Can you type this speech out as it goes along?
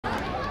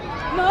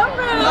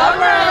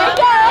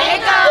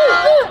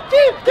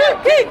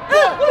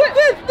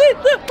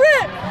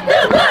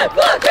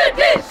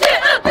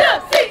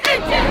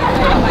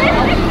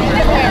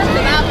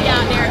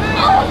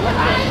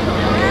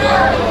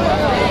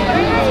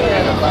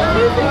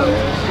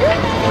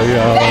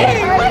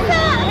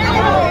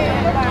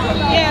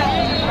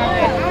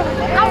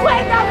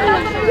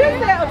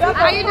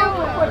How you doing?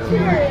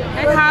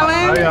 Hey, Colin.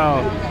 How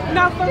y'all?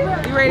 No, for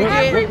real. You ready to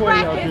get What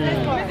y'all doing?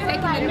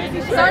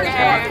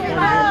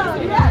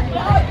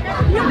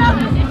 You know,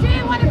 she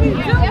didn't want to be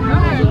too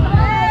rude.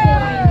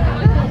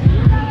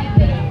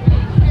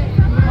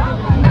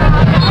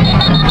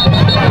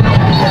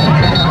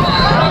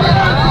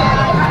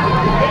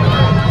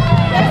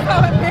 That's so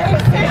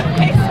embarrassing.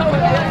 It's so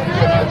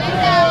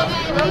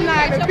embarrassing. I'm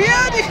not in the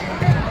building.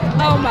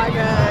 Oh my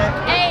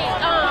God. Hey,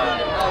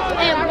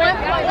 and one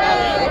point.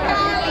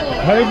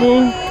 Hey,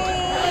 boo.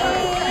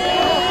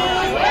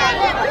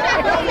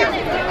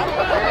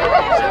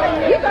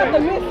 You got the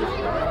message.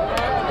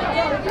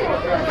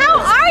 How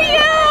are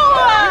you?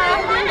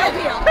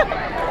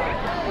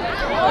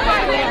 Oh my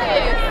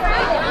goodness.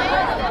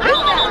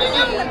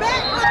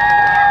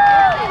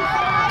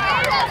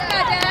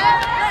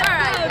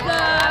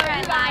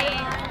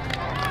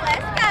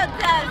 Let's go,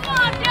 Doug. Come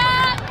on,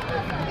 Doug.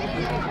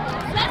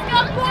 Let's go,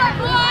 boy.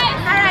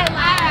 All right,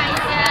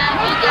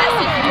 yeah. We got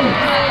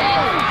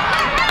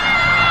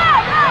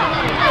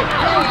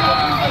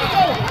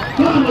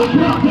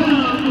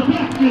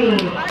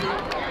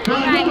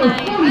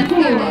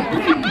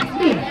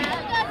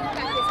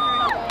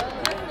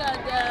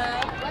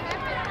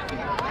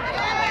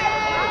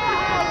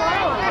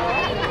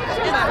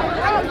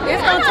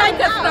It's gonna take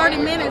us 30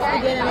 minutes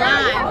to get in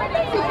line.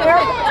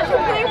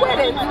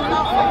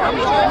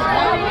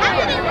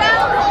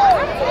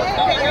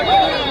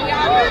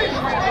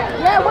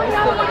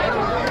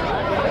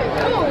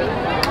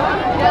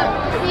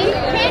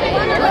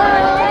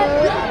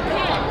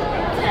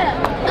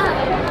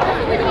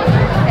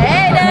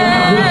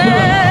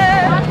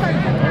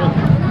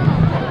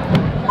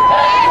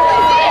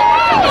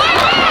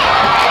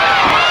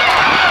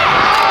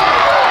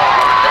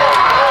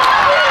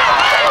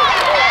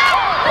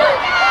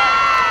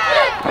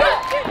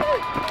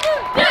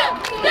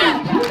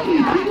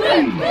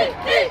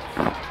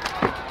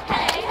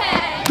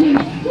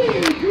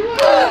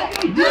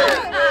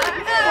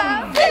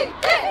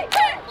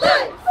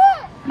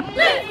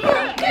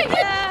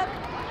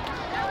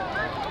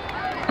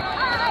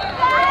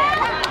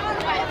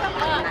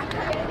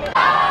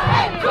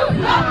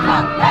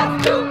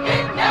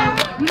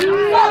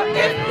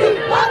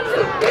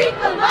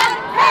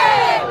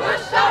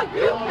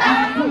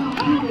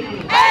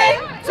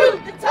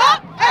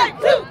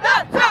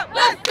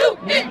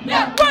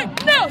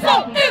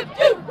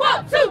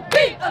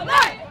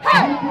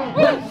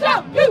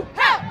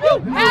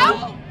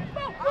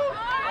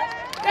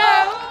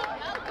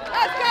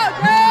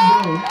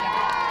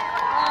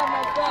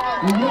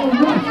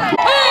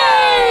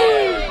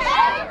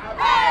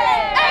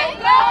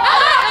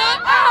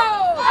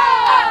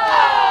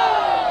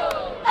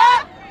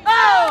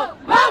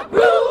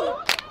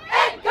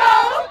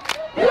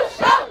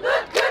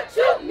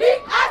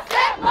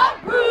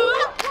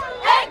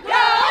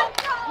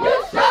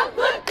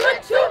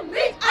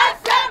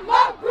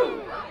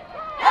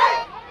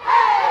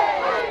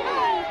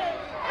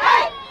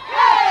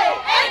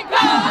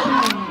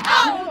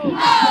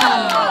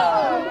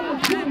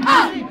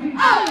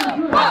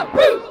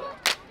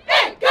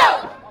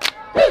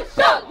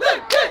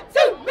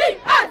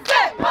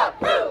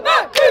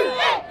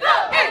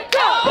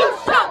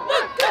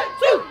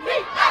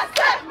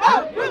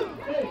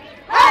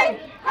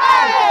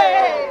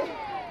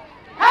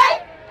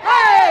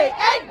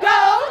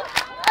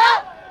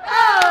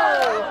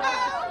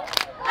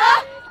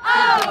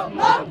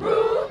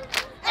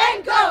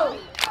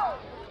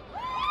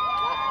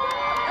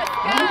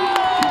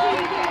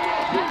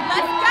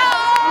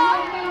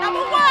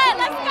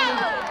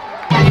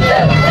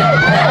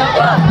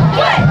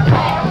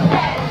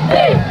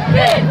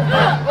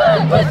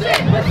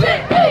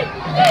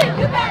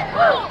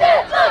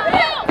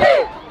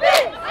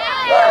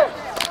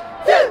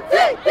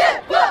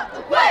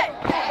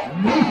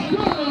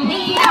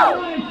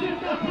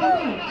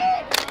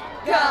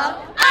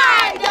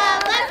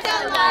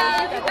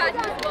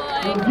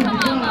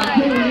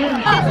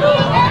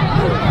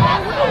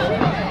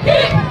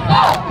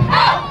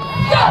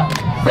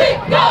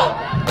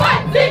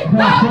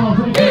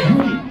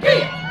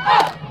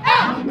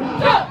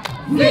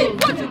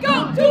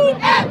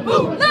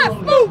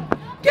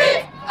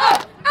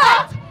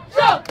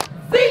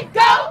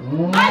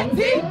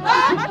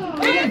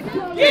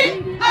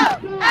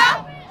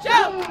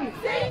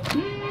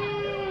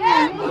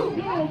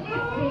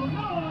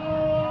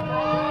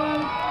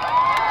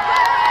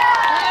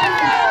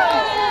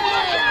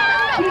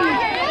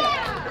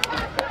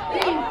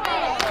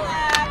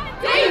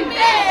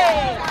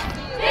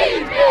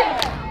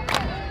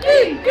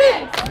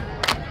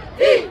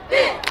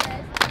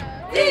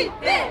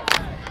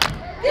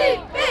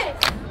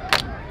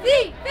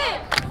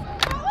 Defense!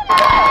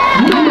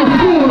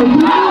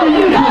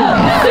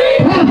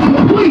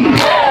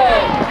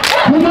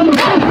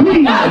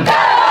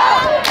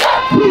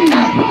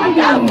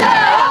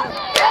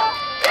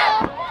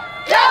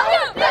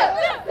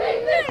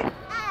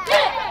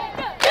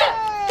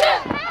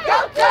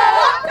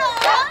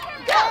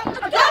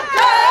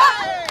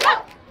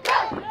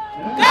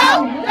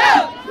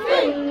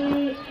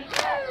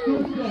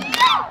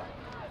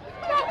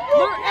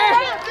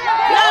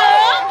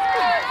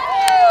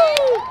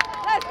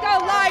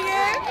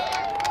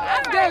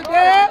 go,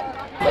 girl.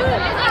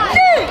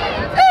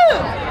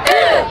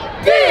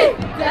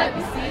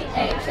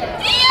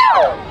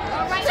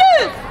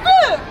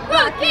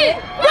 Rock it,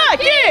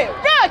 rock it,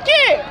 rock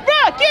it,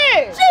 rock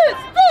it.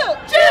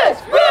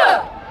 Just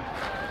rock.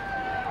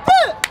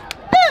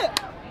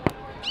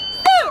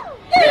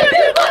 If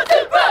you want to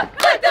rock,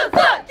 let the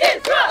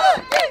rockets rock.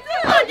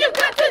 All you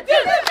got to do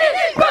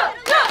is rock,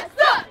 not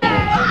stop.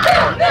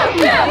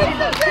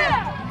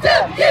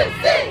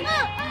 WC.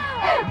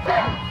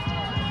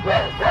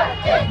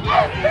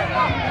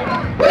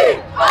 We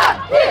are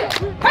here.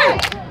 Hey,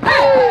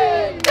 hey.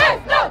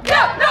 There's no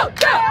doubt, no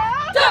doubt.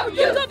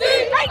 WC.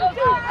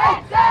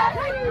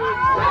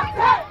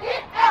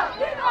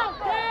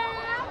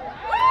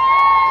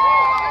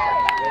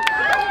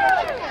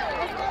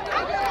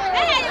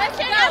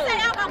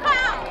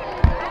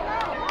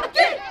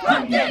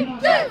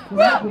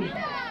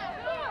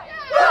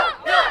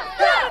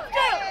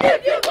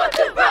 If you want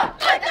to rock,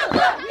 let the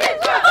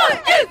rockets rock.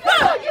 It's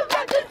rock. All you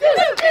got to do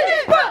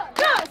is rock,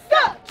 not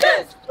stop.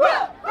 Just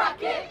rock,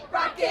 rock it,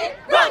 rock it,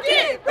 rock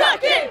it,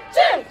 rock it.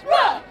 Just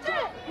rock,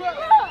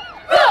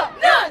 rock,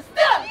 not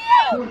stop.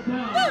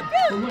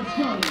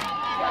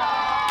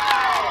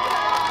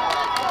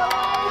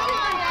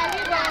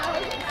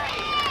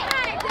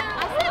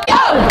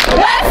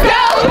 Let's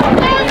go,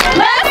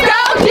 let's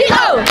go,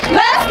 G.O.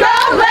 Let's go,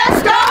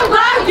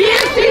 Long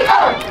Year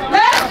G.O.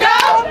 Let's go,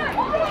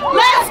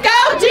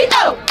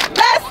 G.O.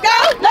 Let's go,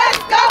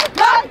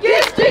 Long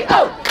Year G.O.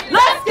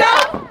 Let's go,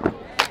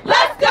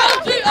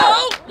 G.O.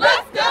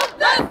 Let's go,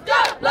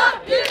 Long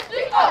Year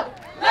G.O.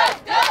 Let's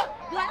go,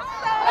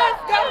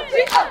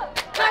 G.O.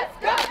 Let's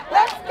go,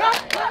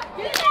 Long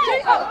Year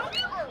G.O.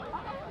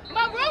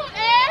 My room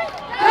is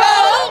go.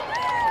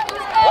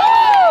 Woo!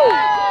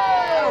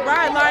 All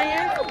right,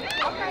 Lions.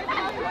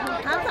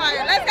 I'm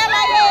tired. Let's go,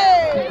 Lions.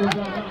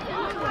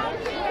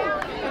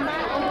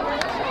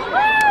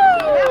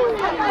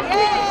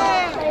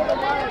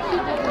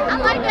 I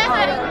like that,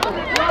 honey.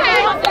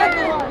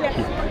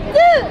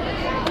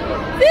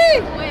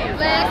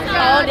 Let's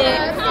hold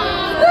it.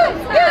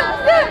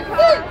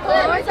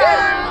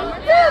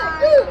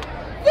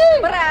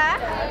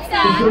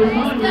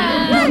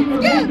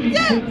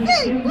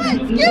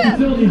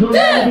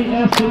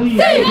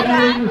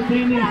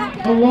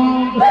 Along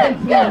the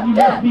fence line, you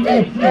must be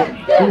safe.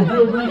 There's no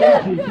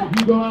regulations. If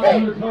you go out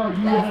in your car, you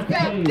will have to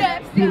pay.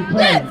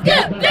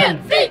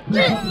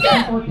 Let's go,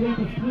 or take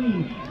a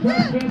clean.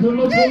 Trash cans are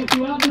located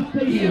throughout the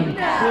stadium.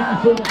 Thank you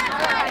so much. All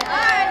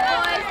right,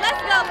 boys.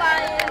 Let's go,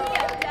 Lions.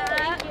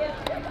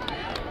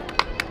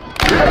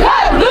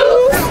 Cut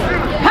loose.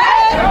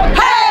 Hey,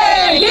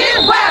 hey, get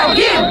wild,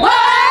 get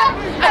wild.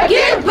 I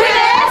get with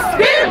that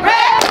spirit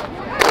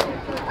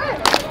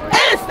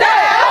and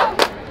style.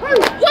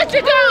 What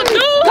you gonna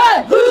do? Cut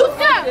loose.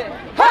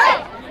 Hey,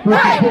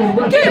 hey,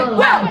 get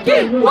wild,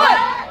 get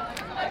wild.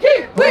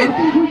 Get with it.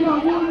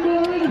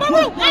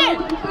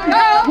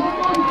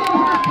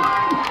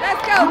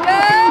 Let's go,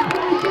 man.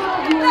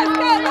 Let's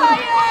go,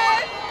 Lions.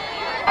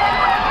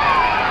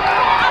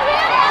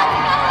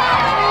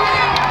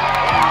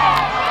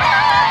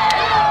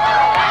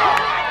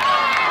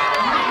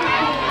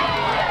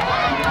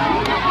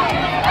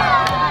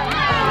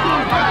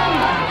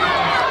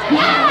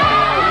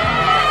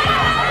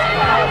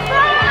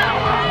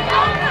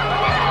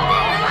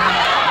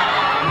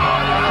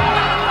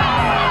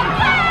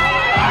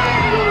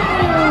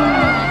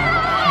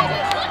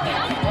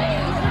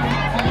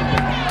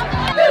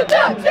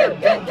 Got some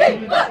guys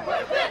up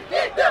here.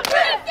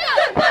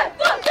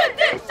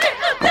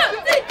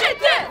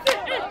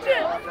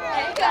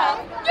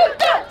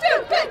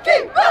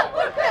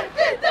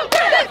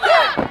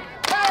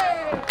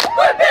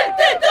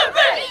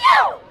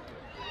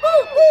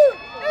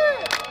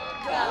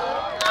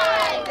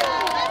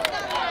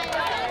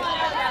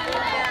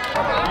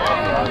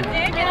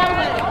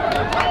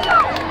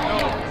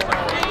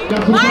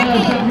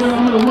 I'm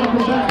going to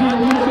welcome back here a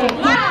little bit.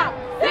 5,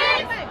 6,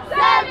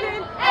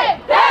 7, 8.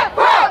 That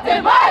crowd, they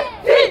might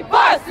be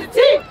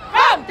varsity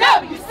from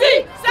WC.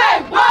 Say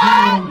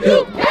why you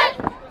can't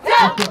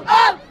tell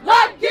us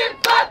like it,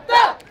 but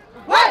the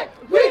way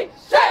we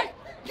shake,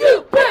 you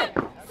can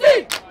see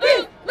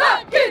these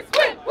luggage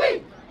when we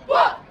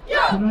walk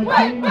your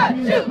way, but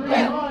you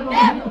will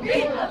never be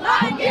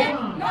like it,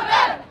 no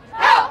matter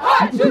how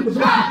hard you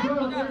try.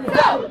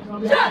 So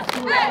just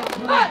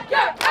let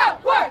your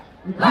outwork.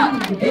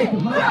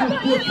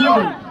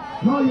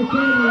 Call your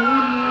family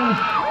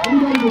and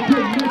anybody that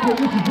couldn't make it.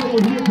 This is what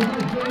we're here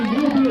tonight's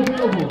game will be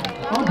available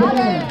on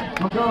demand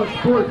on College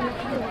Sports.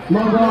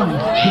 Log on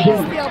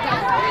today.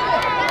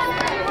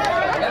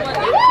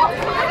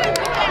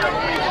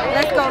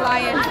 Let's go,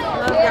 Lions.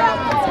 Love y'all.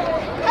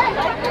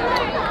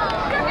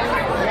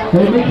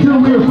 Hey, make sure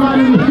we are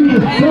finding the seat,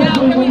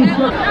 especially when we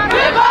start.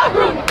 We're all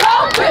room,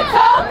 we're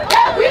told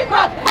that we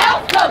brought the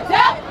house so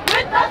down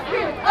with the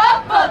spirit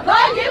of a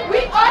lion.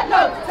 We are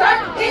no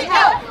turning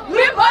out.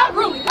 We're all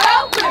room,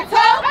 we're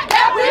told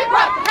that we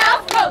brought the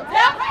house so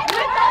down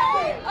with the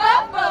spirit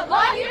of a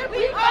lion.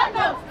 We are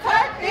no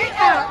turning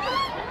out.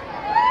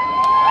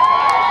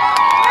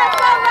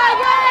 Let's go!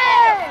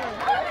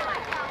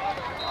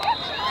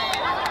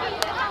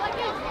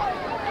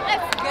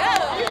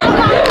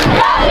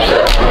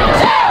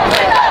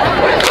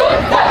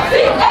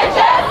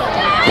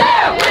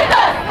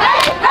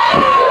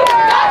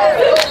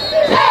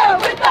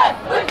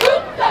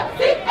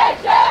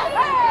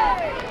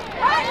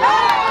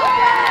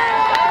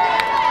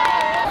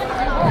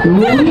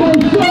 Let's go,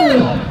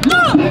 dude.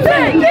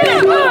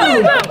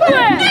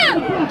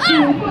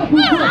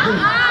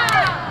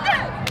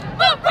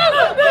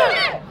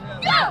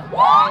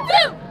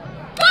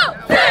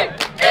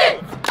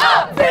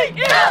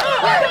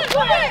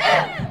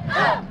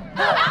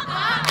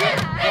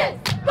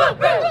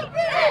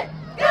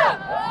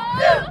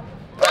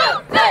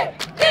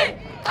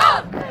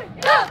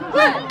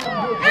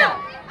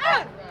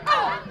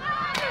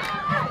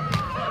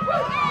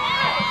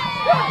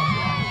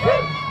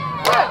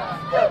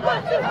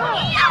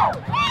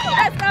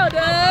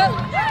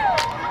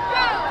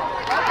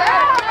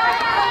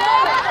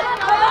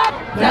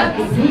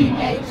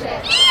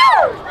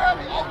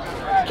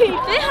 Keep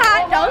it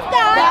hot, don't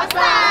stop.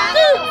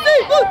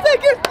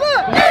 Take it,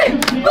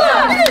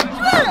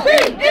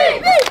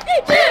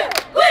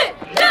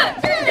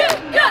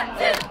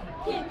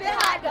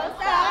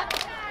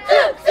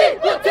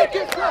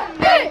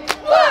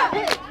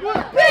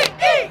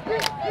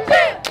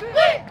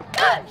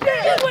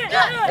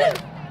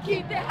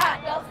 keep it hot, don't stop. Keep it hot,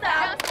 don't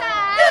stop.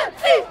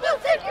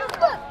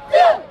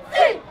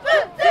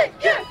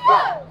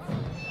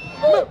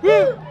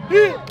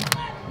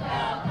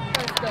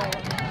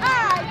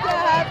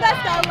 Let's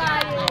go,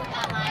 Lion.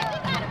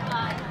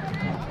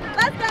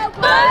 Let's go,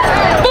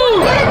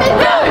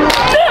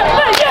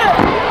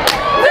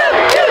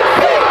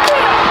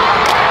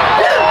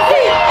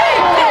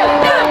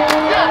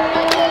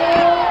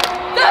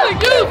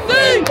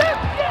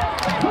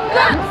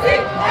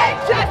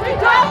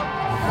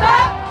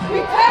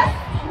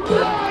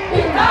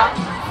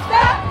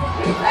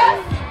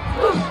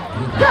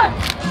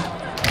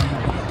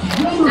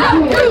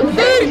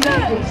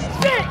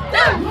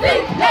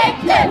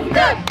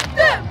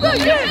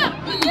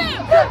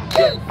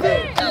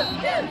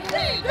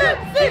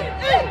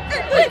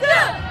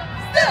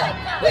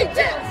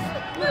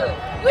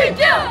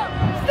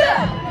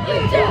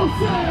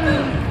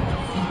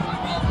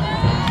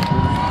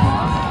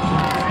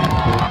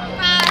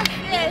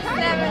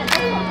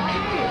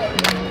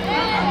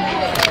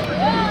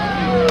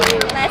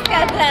 Let's go,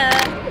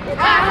 Doug.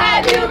 How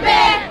have you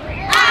been?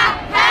 I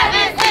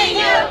haven't seen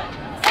you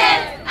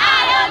since I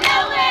don't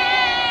know when.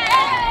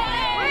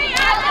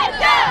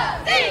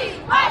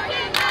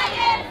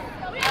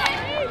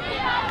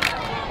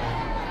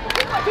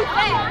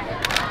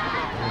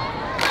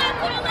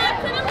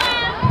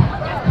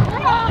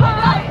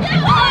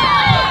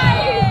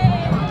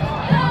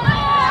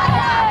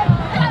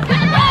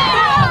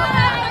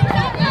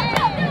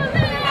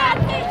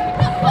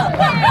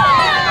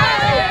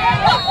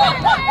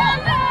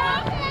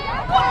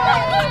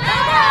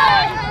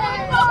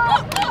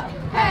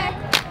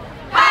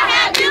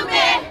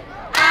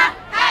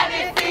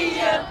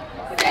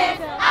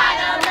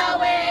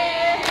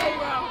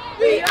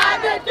 We are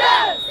the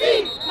Dubs,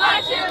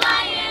 marching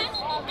lions.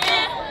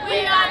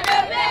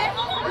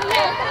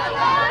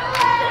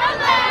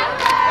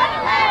 To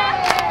the left, to the left.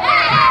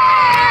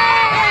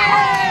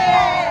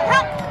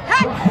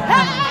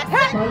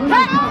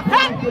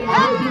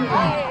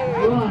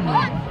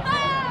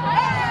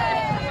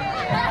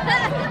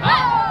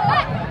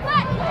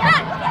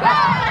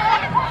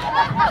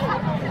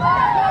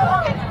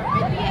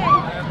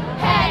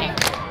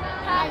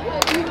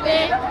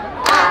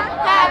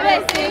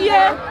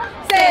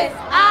 Since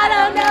I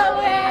don't know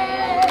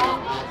when.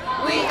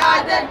 We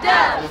are the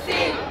Dubs,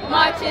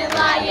 marching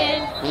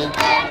lions,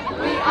 and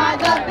we are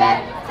the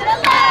best. To the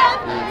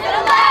left, to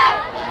the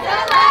left, to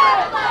the left.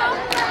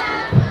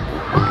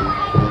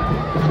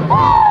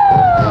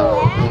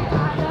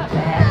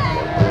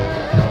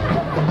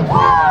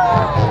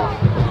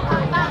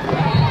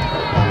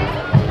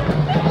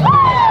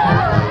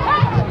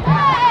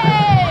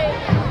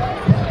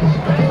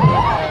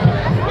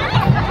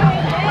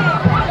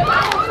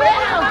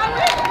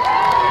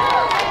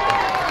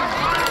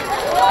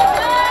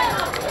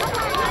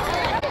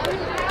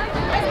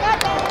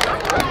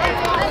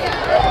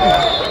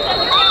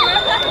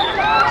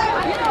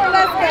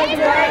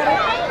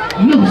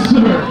 No, sir.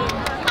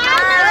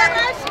 All right,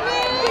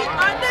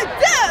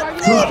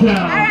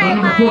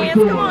 Lions,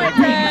 come on,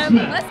 Dubs.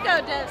 Smith. Let's go,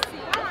 Dubs.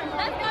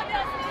 Let's go,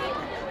 Dubs.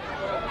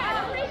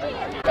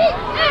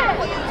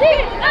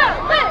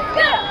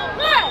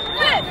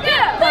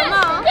 Come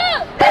on.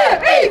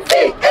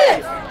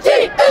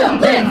 M-E-T-S-G-M,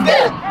 let's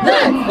go.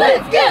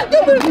 Let's go.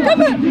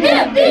 Come on.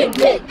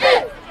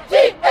 M-E-T-S-G-M,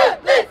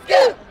 let's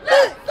go.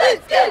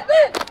 Let's go.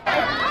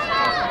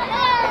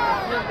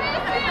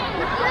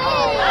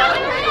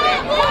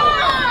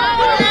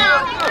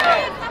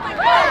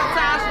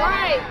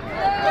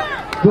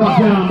 Brought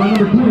down by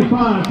number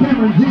 25,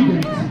 Cameron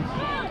Jenkins.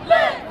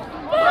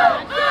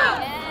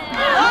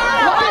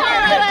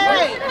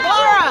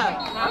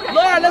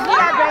 Laura, let's get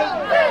our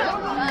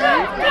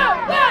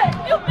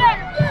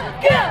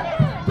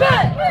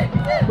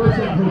First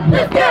down for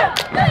the